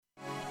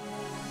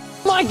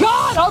my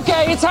God!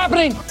 Okay, it's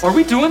happening. Are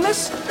we doing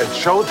this? It's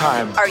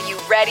showtime. Are you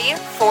ready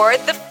for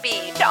the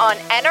feed on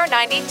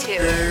NR92?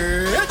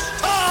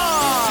 It's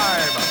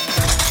time!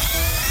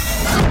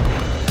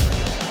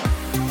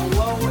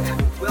 Hello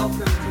and welcome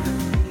to the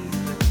feed,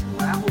 the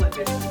travel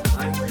edition.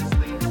 I'm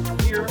Grizzly,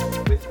 here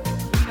with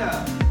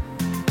Peter.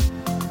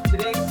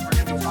 Today we're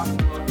going to be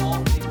talking about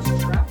all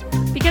things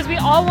travel. Because we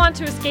all want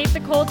to escape the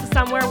cold to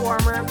somewhere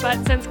warmer,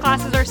 but since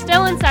classes are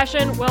still in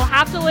session, we'll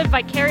have to live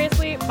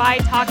vicariously by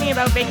talking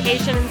about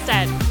vacation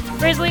instead.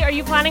 Grizzly, are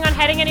you planning on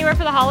heading anywhere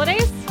for the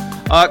holidays?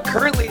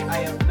 Currently, I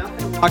have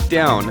nothing locked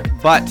down,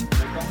 but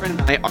my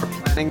girlfriend and I are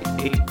planning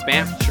a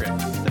Banff trip.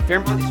 The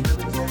Fairmont is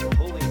really exciting.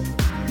 Holy.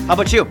 How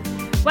about you?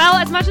 Well,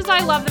 as much as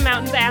I love the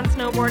mountains and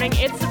snowboarding,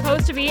 it's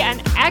supposed to be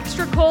an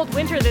extra cold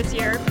winter this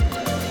year.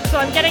 So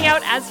I'm getting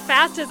out as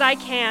fast as I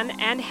can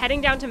and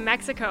heading down to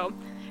Mexico.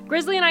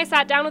 Grizzly and I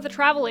sat down with a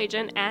travel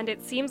agent, and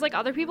it seems like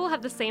other people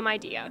have the same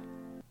idea.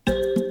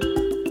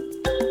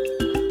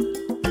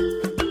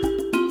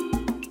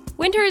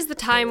 Winter is the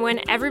time when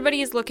everybody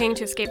is looking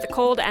to escape the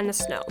cold and the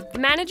snow. The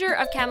manager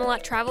of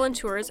Camelot Travel and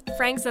Tours,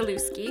 Frank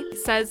Zalewski,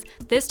 says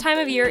this time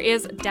of year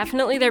is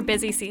definitely their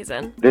busy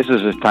season. This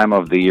is a time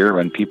of the year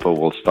when people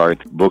will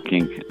start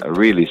booking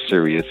really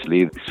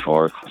seriously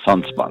for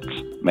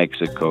sunspots.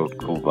 Mexico,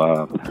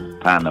 Cuba,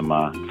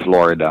 Panama,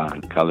 Florida,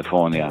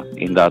 California,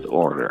 in that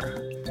order.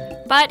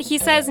 But he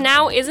says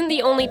now isn't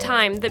the only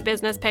time that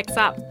business picks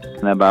up.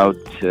 In about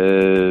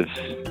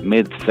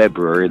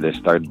mid-February, they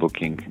start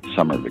booking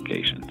summer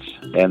vacations.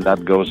 And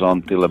that goes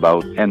on till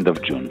about end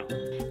of June.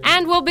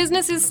 And while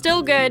business is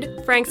still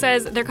good, Frank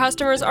says their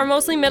customers are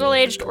mostly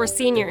middle-aged or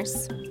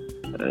seniors.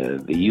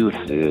 The youth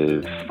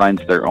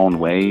finds their own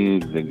way.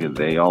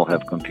 They all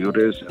have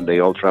computers and they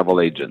all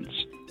travel agents.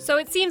 So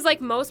it seems like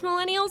most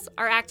millennials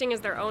are acting as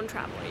their own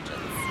travel agents.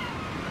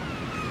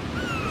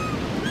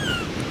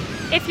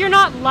 If you're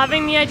not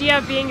loving the idea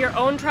of being your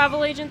own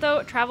travel agent,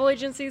 though, travel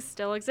agencies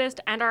still exist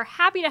and are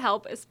happy to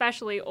help,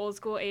 especially old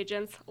school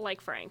agents like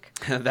Frank.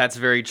 That's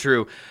very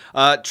true.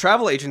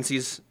 Travel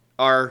agencies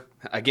are,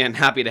 again,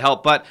 happy to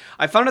help, but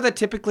I found out that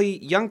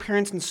typically young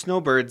parents and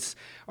snowbirds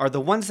are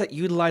the ones that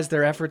utilize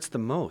their efforts the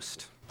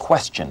most.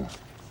 Question.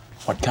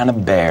 What kind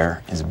of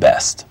bear is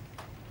best?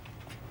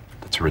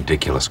 That's a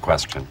ridiculous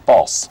question.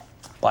 False.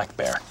 Black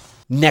bear.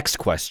 Next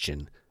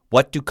question.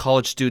 What do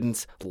college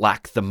students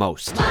lack the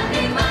most?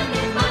 Money,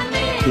 money,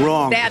 money.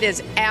 Wrong. That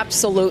is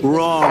absolutely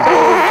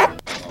wrong.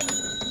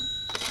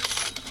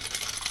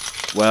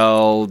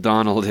 Well,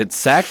 Donald,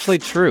 it's actually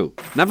true.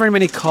 Not very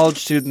many college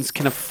students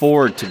can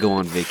afford to go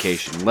on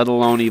vacation, let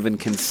alone even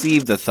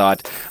conceive the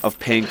thought of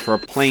paying for a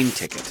plane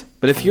ticket.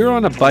 But if you're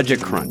on a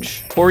budget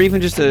crunch, or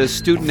even just a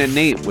student at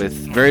NAIT with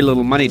very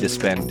little money to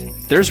spend,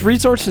 there's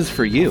resources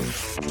for you.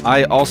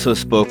 I also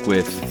spoke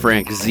with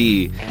Frank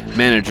Z,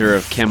 manager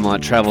of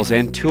Camelot Travels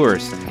and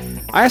Tours.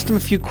 I asked him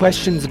a few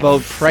questions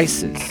about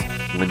prices,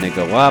 when they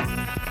go up,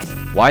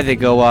 why they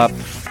go up,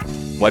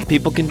 what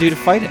people can do to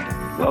fight it.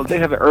 Well, they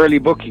have early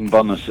booking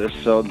bonuses,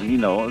 so,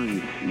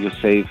 you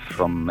save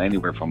from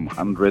anywhere from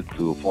 $100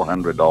 to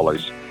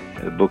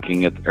 $400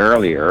 booking it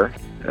earlier.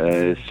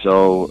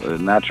 So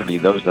naturally,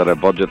 those that are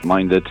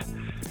budget-minded,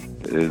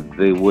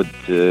 they would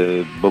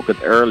book it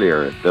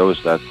earlier.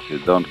 Those that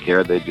don't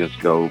care, they just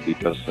go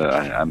because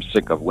I'm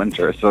sick of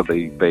winter, so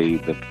they pay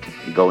the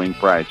going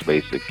price,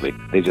 basically.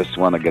 They just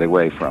want to get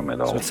away from it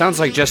all. So it sounds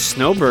like just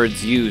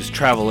snowbirds use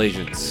travel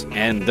agents,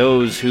 and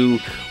those who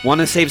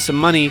want to save some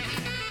money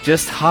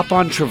just hop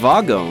on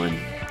Trivago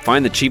and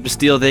find the cheapest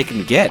deal they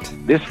can get.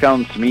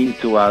 Discounts mean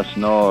to us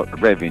no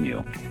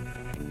revenue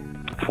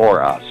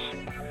for us.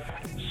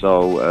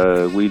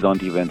 So we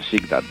don't even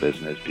seek that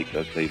business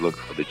because they look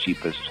for the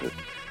cheapest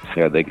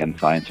fare they can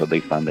find, so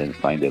they find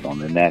it on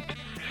the net,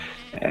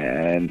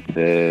 and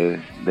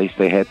they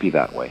stay happy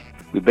that way.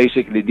 We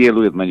basically deal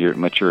with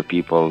mature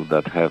people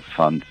that have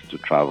funds to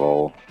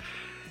travel,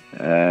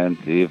 and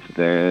if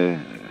there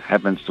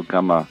happens to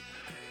come a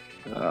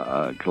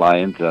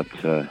client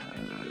that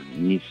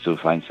needs to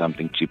find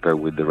something cheaper,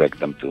 we direct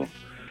them to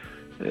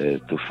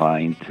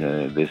find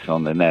this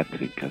on the net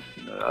because,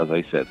 as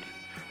I said,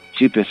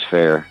 cheapest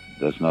fare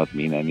does not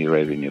mean any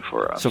revenue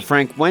for us. So,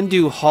 Frank, when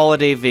do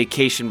holiday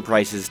vacation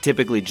prices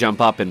typically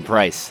jump up in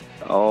price?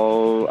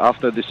 Oh,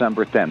 after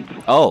December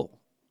 10th. Oh,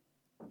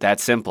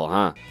 that's simple,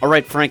 huh? All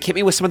right, Frank, hit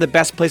me with some of the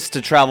best places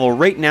to travel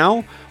right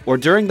now or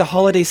during the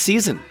holiday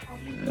season.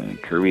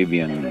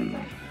 Caribbean,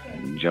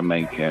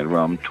 Jamaica,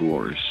 rum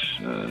tours.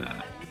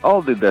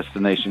 All the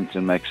destinations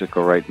in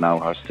Mexico right now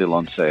are still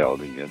on sale.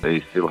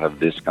 They still have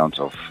discounts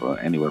of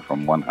anywhere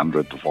from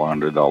 $100 to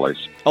 $400.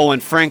 Oh,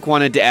 and Frank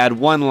wanted to add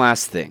one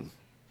last thing.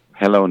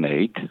 Hello,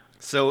 Nate.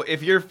 So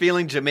if you're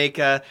feeling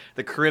Jamaica,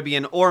 the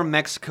Caribbean, or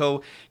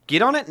Mexico,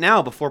 get on it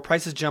now before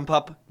prices jump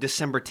up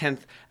December 10th,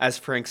 as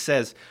Frank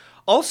says.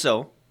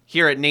 Also,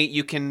 here at NAIT,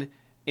 you can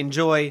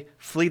enjoy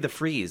Flee the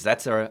Freeze.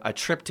 That's a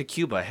trip to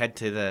Cuba. Head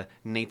to the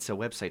NAIT's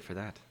website for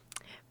that.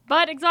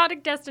 But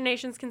exotic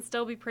destinations can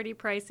still be pretty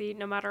pricey,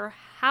 no matter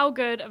how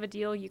good of a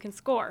deal you can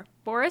score.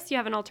 Boris, you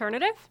have an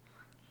alternative?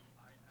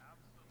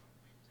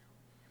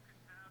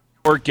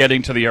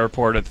 getting to the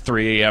airport at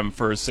 3 a.m.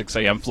 for a 6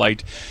 a.m.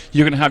 flight.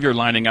 You can have your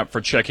lining up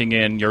for checking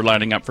in, your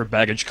lining up for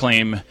baggage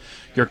claim,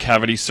 your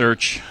cavity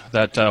search,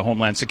 that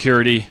Homeland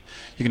Security.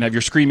 You can have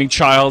your screaming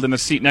child in the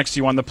seat next to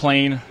you on the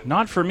plane.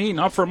 Not for me,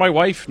 not for my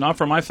wife, not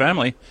for my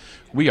family.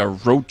 We are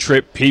road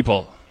trip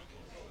people.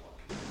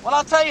 Well,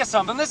 I'll tell you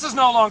something. This is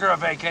no longer a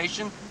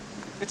vacation.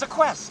 It's a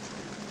quest.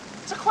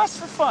 It's a quest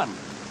for fun.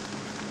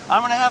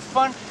 I'm going to have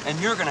fun, and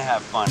you're going to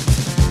have fun.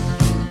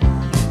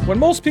 When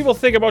most people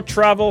think about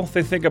travel,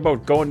 they think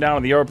about going down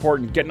to the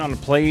airport and getting on a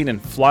plane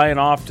and flying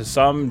off to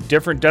some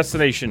different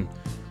destination.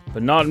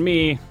 But not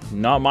me,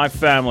 not my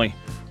family.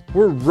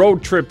 We're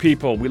road trip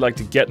people. We like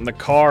to get in the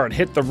car and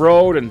hit the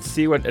road and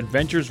see what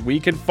adventures we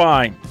can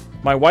find.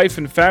 My wife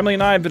and family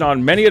and I have been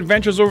on many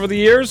adventures over the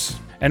years,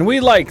 and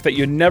we like that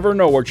you never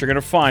know what you're going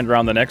to find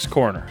around the next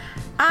corner.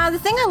 The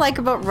thing I like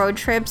about road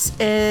trips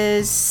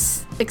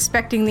is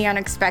expecting the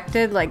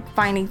unexpected, like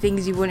finding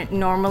things you wouldn't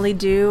normally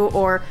do,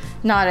 or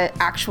not an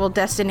actual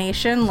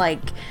destination,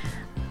 like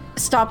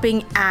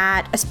stopping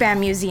at a Spam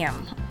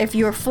museum. If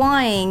you're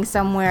flying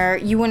somewhere,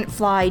 you wouldn't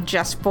fly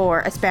just for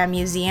a Spam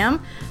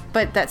museum,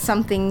 but that's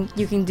something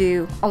you can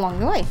do along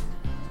the way.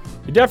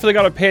 You definitely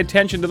got to pay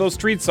attention to those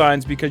street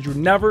signs because you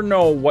never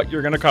know what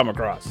you're going to come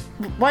across.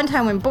 One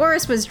time when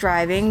Boris was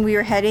driving, we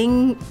were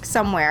heading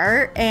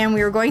somewhere and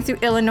we were going through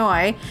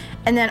Illinois,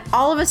 and then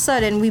all of a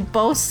sudden we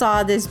both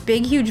saw this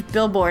big huge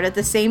billboard at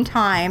the same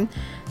time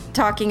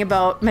talking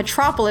about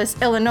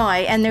Metropolis,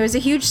 Illinois, and there was a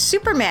huge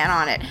Superman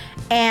on it.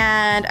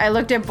 And I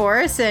looked at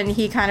Boris and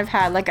he kind of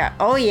had like a,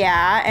 oh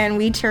yeah, and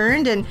we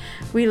turned and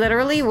we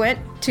literally went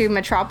to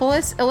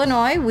Metropolis,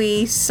 Illinois.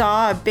 We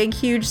saw a big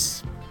huge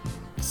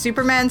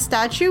Superman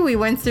statue. We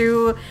went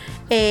through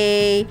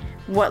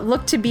what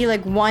looked to be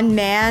like one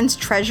man's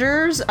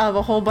treasures of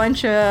a whole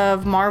bunch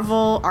of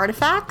Marvel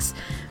artifacts.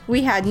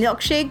 We had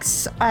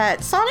milkshakes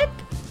at Sonic,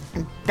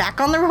 and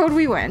back on the road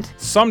we went.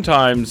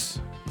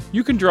 Sometimes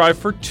you can drive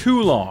for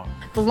too long.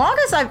 The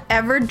longest I've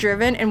ever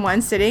driven in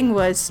one sitting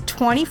was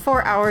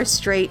 24 hours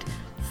straight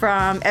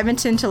from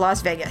Edmonton to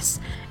Las Vegas.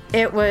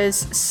 It was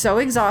so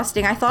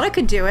exhausting. I thought I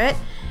could do it.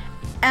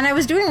 And I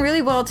was doing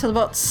really well till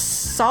about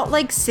Salt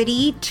Lake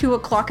City, 2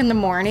 o'clock in the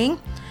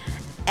morning.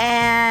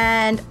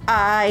 And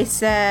I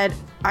said,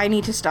 I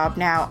need to stop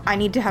now. I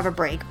need to have a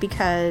break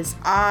because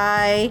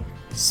I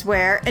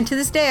swear, and to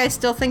this day, I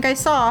still think I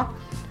saw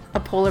a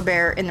polar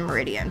bear in the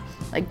Meridian.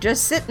 Like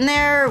just sitting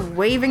there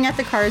waving at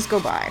the cars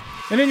go by.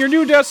 And in your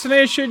new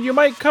destination, you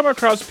might come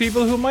across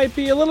people who might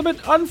be a little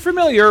bit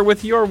unfamiliar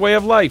with your way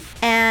of life.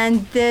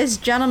 And this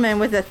gentleman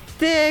with a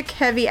thick,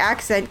 heavy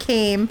accent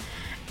came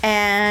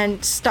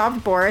and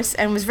stopped Boris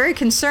and was very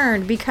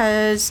concerned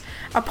because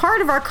a part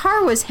of our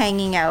car was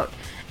hanging out.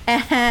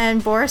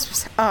 And Boris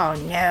was, oh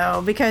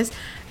no, because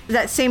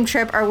that same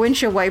trip our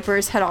windshield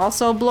wipers had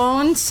also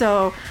blown,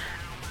 so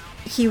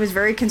he was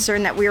very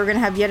concerned that we were going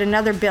to have yet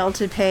another bill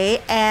to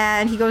pay.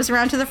 And he goes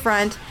around to the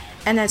front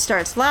and then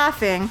starts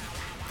laughing.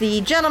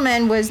 The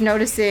gentleman was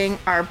noticing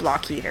our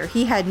block heater.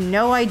 He had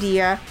no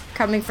idea,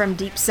 coming from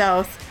deep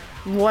south,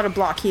 what a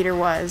block heater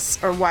was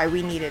or why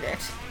we needed it.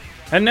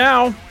 And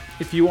now,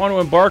 if you want to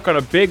embark on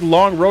a big,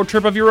 long road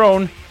trip of your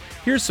own,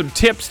 here's some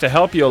tips to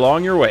help you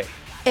along your way.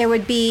 It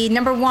would be,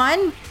 number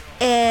one,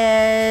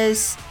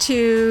 is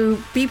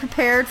to be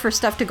prepared for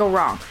stuff to go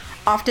wrong.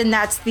 Often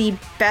that's the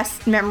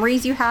best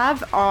memories you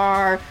have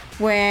are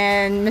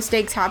when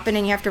mistakes happen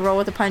and you have to roll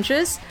with the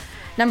punches.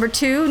 Number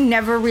two,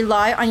 never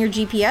rely on your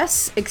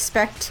GPS.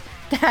 Expect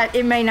that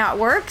it may not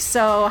work,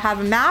 so have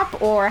a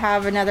map or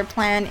have another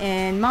plan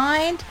in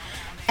mind.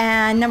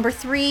 And number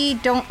three,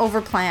 don't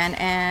overplan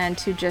and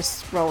to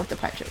just roll with the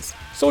punches.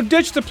 So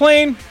ditch the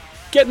plane,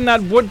 get in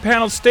that wood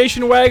panel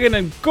station wagon,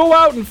 and go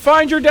out and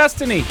find your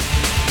destiny.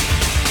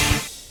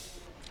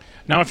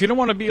 Now, if you don't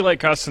want to be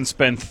like us and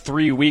spend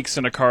 3 weeks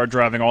in a car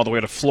driving all the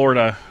way to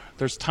Florida,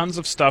 there's tons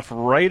of stuff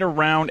right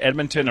around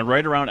Edmonton and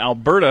right around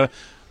Alberta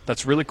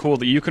that's really cool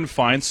that you can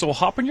find. So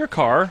hop in your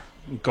car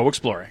and go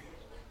exploring.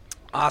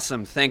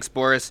 Awesome. Thanks,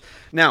 Boris.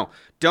 Now,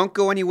 don't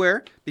go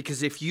anywhere,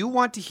 because if you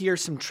want to hear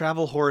some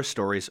travel horror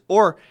stories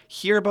or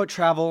hear about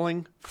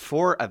traveling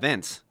for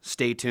events,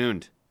 stay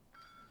tuned.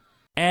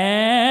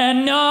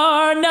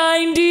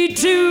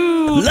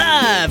 NR92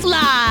 live.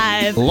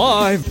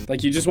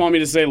 Like you just want me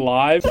to say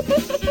live? Live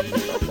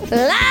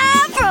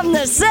from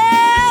the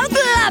South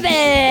Lobby.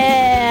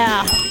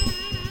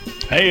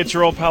 Hey, it's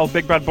your old pal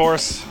Big Bad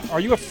Boris. Are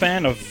you a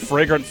fan of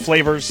fragrant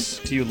flavors?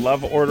 Do you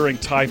love ordering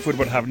Thai food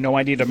but have no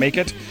idea to make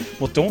it?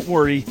 Well, don't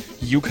worry,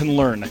 you can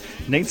learn.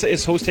 Nate's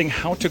is hosting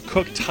How to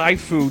Cook Thai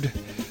Food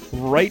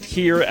right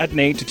here at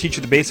Nate to teach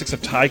you the basics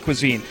of Thai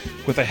cuisine.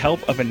 With the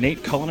help of a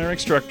Nate culinary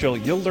instructor,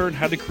 you'll learn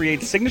how to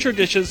create signature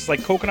dishes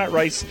like coconut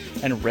rice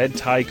and red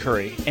Thai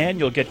curry. And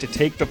you'll get to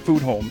take the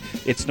food home.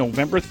 It's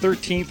November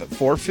 13th at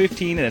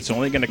 4:15, and it's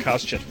only going to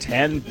cost you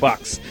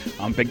 $10.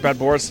 I'm Big Bad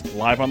Boris,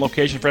 live on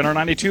location for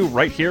NR92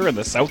 right here in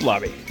the South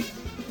Lobby.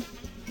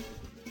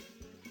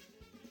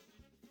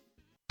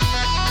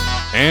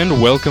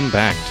 And welcome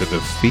back to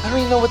the feed. I don't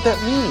even know what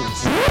that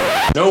means.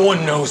 No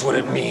one knows what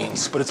it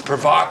means, but it's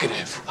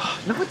provocative.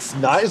 No, it's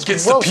not. It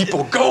gets the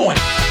people going.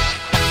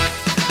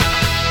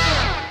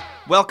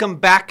 Welcome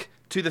back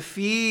to the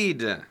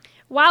feed.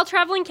 While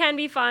traveling can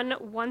be fun,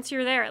 once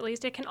you're there at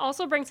least, it can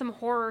also bring some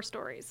horror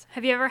stories.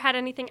 Have you ever had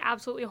anything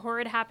absolutely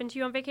horrid happen to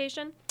you on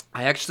vacation?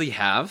 I actually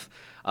have.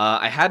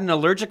 I had an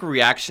allergic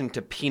reaction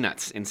to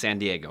peanuts in San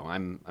Diego.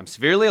 I'm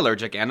severely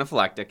allergic,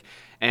 anaphylactic,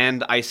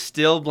 and I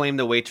still blame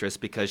the waitress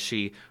because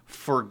she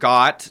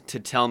forgot to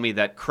tell me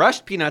that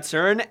crushed peanuts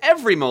are in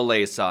every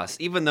mole sauce,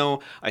 even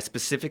though I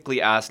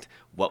specifically asked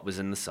what was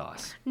in the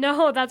sauce.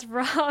 No, that's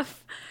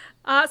rough.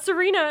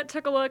 Serena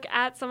took a look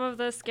at some of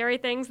the scary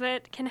things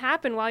that can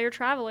happen while you're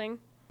traveling.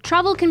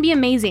 Travel can be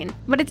amazing,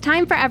 but it's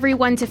time for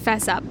everyone to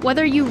fess up.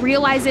 Whether you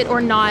realize it or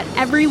not,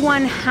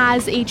 everyone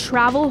has a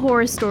travel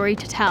horror story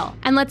to tell.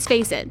 And let's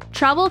face it,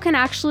 travel can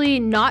actually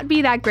not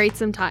be that great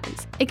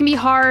sometimes. It can be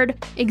hard,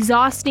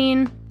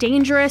 exhausting,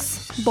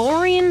 dangerous,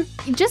 boring,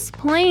 just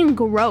plain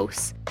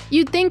gross.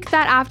 You'd think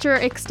that after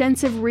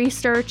extensive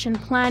research and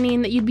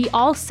planning that you'd be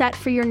all set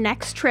for your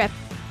next trip.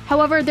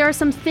 However, there are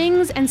some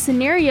things and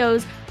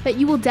scenarios that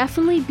you will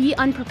definitely be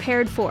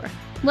unprepared for.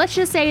 Let's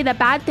just say that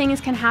bad things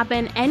can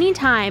happen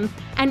anytime,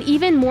 and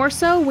even more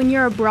so when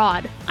you're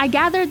abroad. I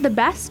gathered the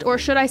best, or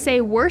should I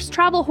say worst,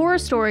 travel horror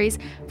stories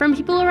from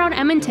people around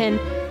Edmonton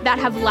that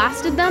have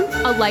lasted them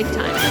a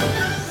lifetime.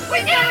 We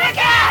did it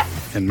again!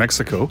 In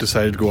Mexico,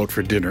 decided to go out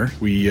for dinner.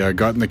 We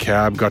got in the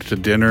cab, got to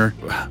dinner.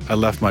 I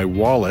left my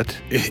wallet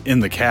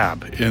in the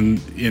cab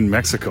in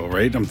Mexico,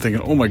 right? I'm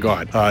thinking, oh my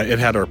God. It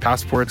had our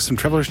passports, some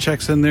traveler's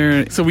checks in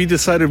there. So we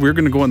decided we were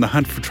going to go on the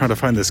hunt for trying to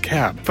find this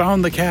cab.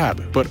 Found the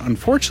cab, but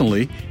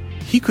unfortunately,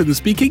 he couldn't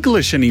speak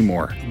English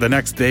anymore. The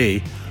next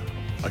day,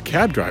 a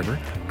cab driver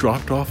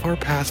dropped off our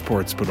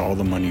passports, but all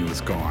the money was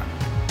gone.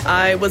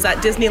 I was at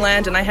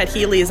Disneyland and I had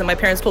Heelys, and my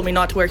parents told me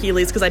not to wear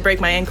Heelys because I'd break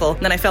my ankle.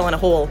 And then I fell in a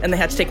hole and they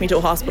had to take me to a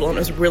hospital, and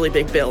it was a really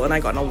big bill and I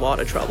got in a lot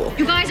of trouble.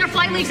 You guys, our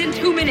flight leaves in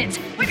 2 minutes.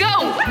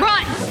 Go,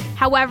 run!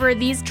 However,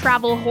 these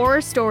travel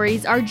horror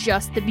stories are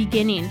just the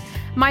beginning.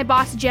 My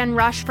boss Jen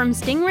Rush from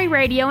Stingray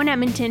Radio in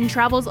Edmonton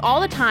travels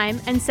all the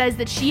time and says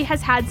that she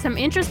has had some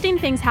interesting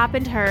things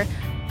happen to her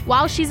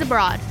while she's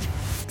abroad.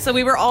 So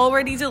we were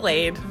already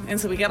delayed, and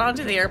so we get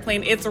onto the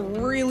airplane. It's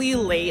really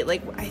late,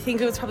 like I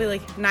think it was probably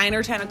like 9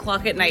 or 10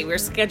 o'clock at night. We were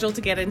scheduled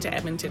to get into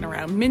Edmonton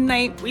around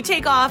midnight. We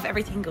take off,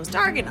 everything goes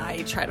dark, and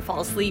I try to fall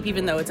asleep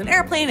even though it's an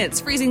airplane.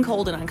 It's freezing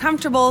cold and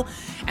uncomfortable,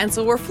 and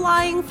so we're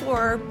flying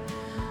for,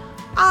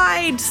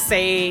 I'd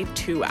say,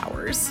 2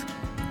 hours.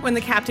 When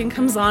the captain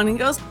comes on and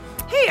goes,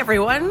 "Hey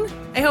everyone,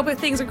 I hope that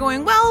things are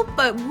going well,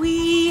 but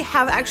we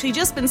have actually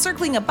just been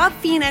circling above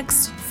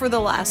Phoenix for the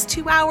last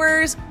 2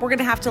 hours. We're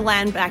gonna have to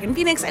land back in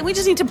Phoenix, and we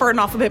just need to burn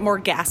off a bit more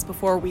gas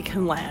before we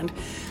can land."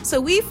 So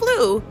we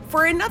flew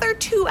for another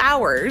 2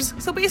 hours,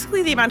 so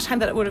basically the amount of time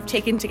that it would have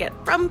taken to get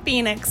from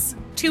Phoenix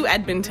to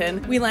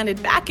Edmonton. We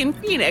landed back in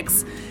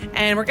Phoenix,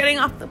 and we're getting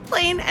off the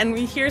plane, and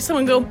we hear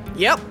someone go,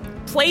 "Yep,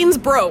 plane's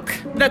broke."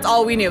 That's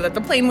all we knew, that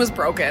the plane was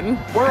broken.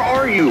 Where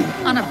are you?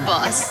 On a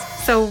bus.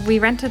 So we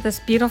rented this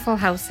beautiful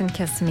house in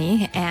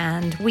Kissimmee,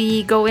 and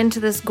we go into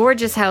this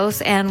gorgeous house,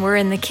 and we're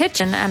in the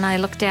kitchen, and I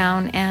look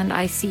down and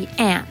I see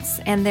ants,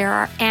 and there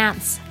are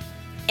ants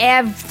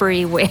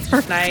everywhere.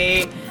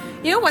 I,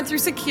 went through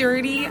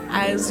security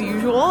as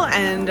usual,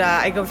 and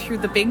I go through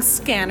the big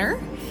scanner,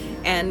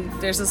 and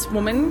there's this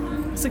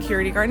woman,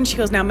 security guard, and she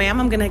goes, "Now, ma'am,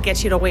 I'm gonna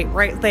get you to wait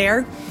right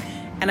there."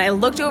 And I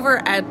looked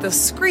over at the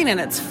screen, and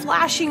it's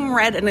flashing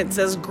red, and it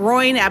says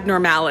groin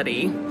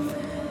abnormality.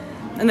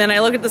 And then I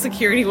look at the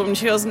security woman,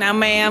 she goes, "Now,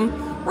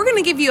 ma'am, we're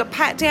gonna give you a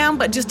pat down,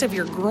 but just of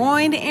your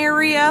groin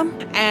area."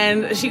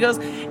 And she goes,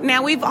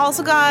 "Now we've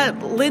also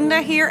got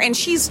Linda here, and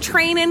she's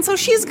training, so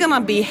she's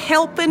gonna be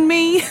helping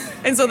me."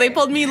 And so they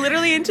pulled me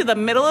literally into the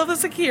middle of the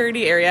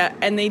security area,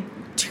 and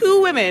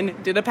two women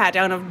did a pat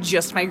down of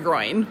just my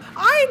groin.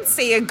 I'd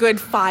say a good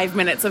 5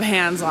 minutes of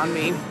hands on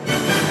me.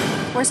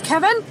 Where's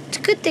Kevin? It's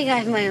a good thing I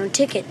have my own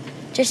ticket,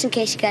 just in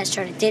case you guys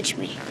try to ditch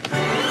me.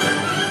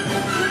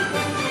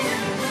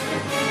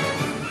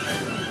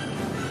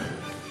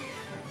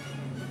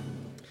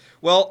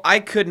 Well, I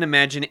couldn't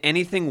imagine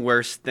anything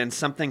worse than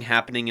something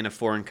happening in a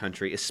foreign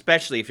country,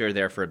 especially if you're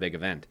there for a big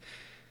event.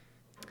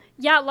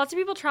 Yeah, lots of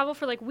people travel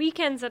for like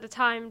weekends at a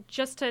time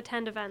just to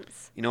attend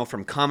events.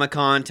 From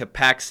Comic-Con to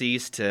PAX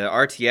East to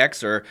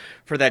RTX, or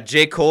for that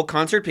J. Cole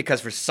concert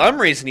because for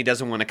some reason he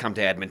doesn't want to come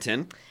to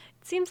Edmonton.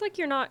 It seems like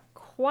you're not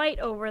quite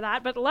over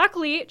that, but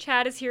luckily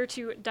Chad is here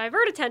to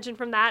divert attention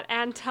from that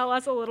and tell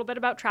us a little bit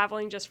about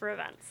traveling just for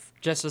events.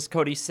 Just as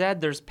Cody said,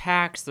 there's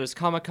PAX, there's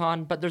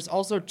Comic-Con, but there's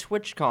also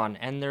TwitchCon,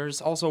 and there's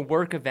also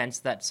work events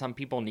that some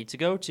people need to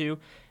go to,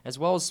 as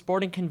well as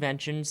sporting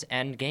conventions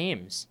and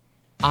games.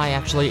 I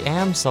actually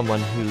am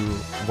someone who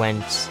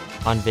went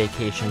on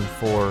vacation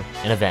for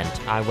an event.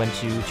 I went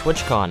to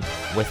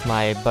TwitchCon with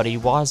my buddy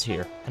Waz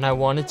here, and I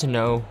wanted to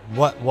know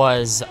what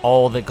was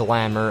all the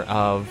glamour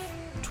of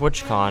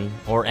TwitchCon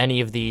or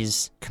any of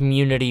these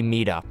community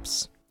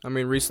meetups. I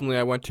mean, recently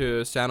I went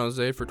to San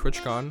Jose for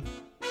TwitchCon.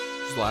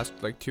 Last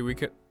 2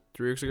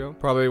 3 weeks ago.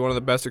 Probably one of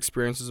the best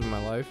experiences of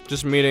my life.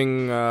 Just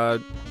meeting,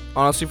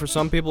 honestly, for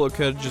some people it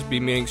could just be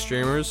meeting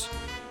streamers.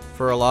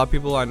 For a lot of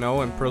people I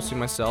know, and personally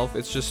myself,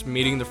 it's just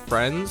meeting the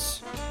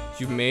friends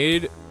you've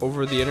made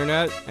over the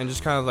internet and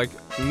just kind of like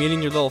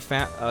meeting your little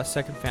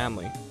second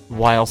family.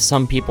 While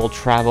some people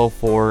travel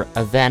for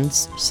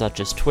events such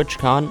as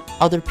TwitchCon,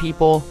 other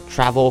people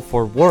travel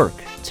for work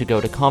to go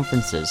to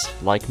conferences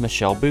like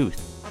Michelle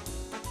Booth.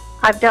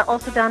 I've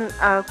also done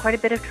quite a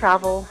bit of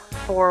travel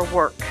for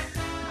work.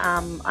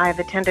 I've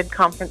attended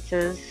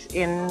conferences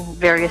in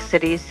various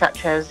cities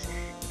such as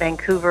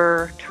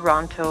Vancouver,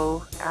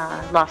 Toronto,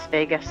 Las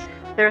Vegas.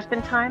 There's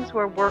been times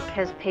where work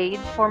has paid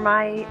for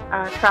my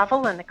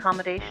travel and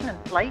accommodation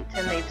and flight,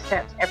 and they've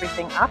set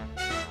everything up,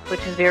 which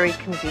is very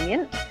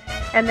convenient.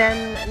 And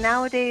then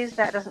nowadays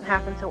that doesn't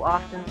happen so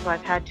often, so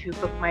I've had to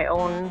book my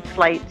own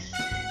flights,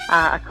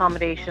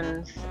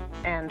 accommodations,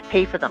 and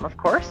pay for them, of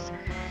course.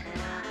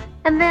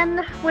 And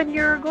then when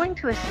you're going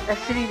to a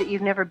city that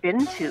you've never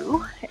been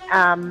to,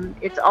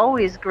 it's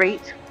always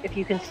great if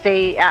you can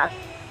stay at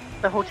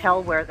the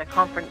hotel where the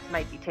conference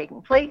might be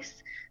taking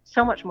place.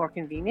 So much more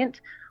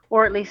convenient,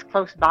 or at least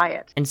close by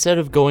it. Instead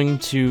of going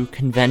to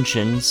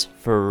conventions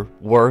for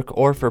work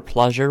or for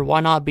pleasure, why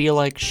not be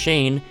like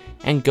Shane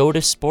and go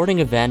to sporting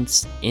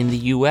events in the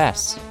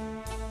US?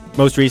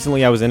 Most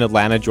recently, I was in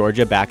Atlanta,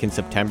 Georgia back in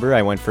September.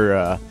 I went for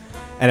a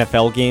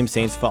NFL game,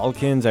 Saints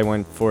Falcons. I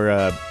went for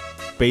a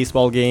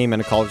baseball game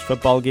and a college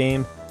football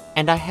game.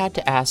 And I had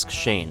to ask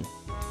Shane,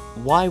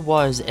 why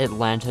was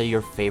Atlanta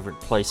your favorite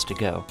place to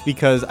go?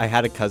 Because I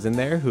had a cousin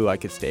there who I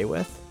could stay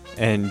with,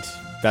 and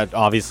that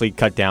obviously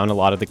cut down a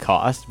lot of the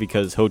cost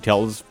because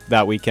hotels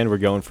that weekend were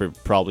going for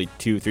probably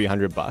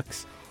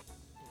 $200-300.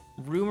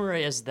 Rumor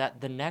is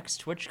that the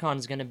next TwitchCon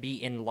is going to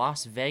be in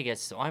Las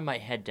Vegas, so I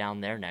might head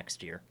down there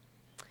next year.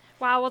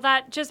 Wow, well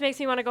that just makes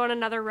me want to go on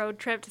another road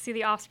trip to see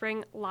The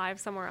Offspring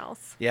live somewhere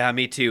else. Yeah,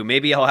 me too.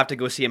 Maybe I'll have to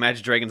go see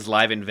Imagine Dragons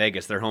live in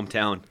Vegas, their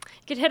hometown.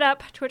 You could hit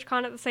up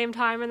TwitchCon at the same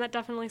time, and that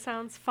definitely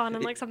sounds fun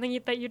and like something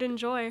that you'd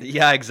enjoy.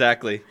 Yeah,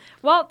 exactly.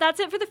 Well, that's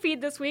it for the feed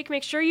this week.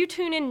 Make sure you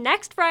tune in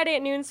next Friday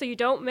at noon so you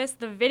don't miss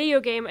the video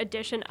game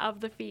edition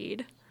of the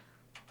feed.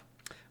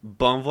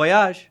 Bon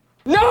voyage.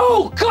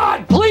 No!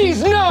 God,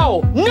 please,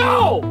 no!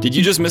 No! Did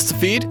you just miss the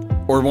feed?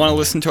 Or want to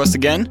listen to us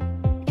again?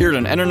 Hear it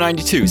on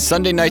Enter92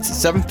 Sunday nights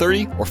at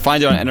 7:30 or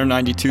find it on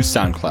Enter92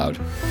 SoundCloud.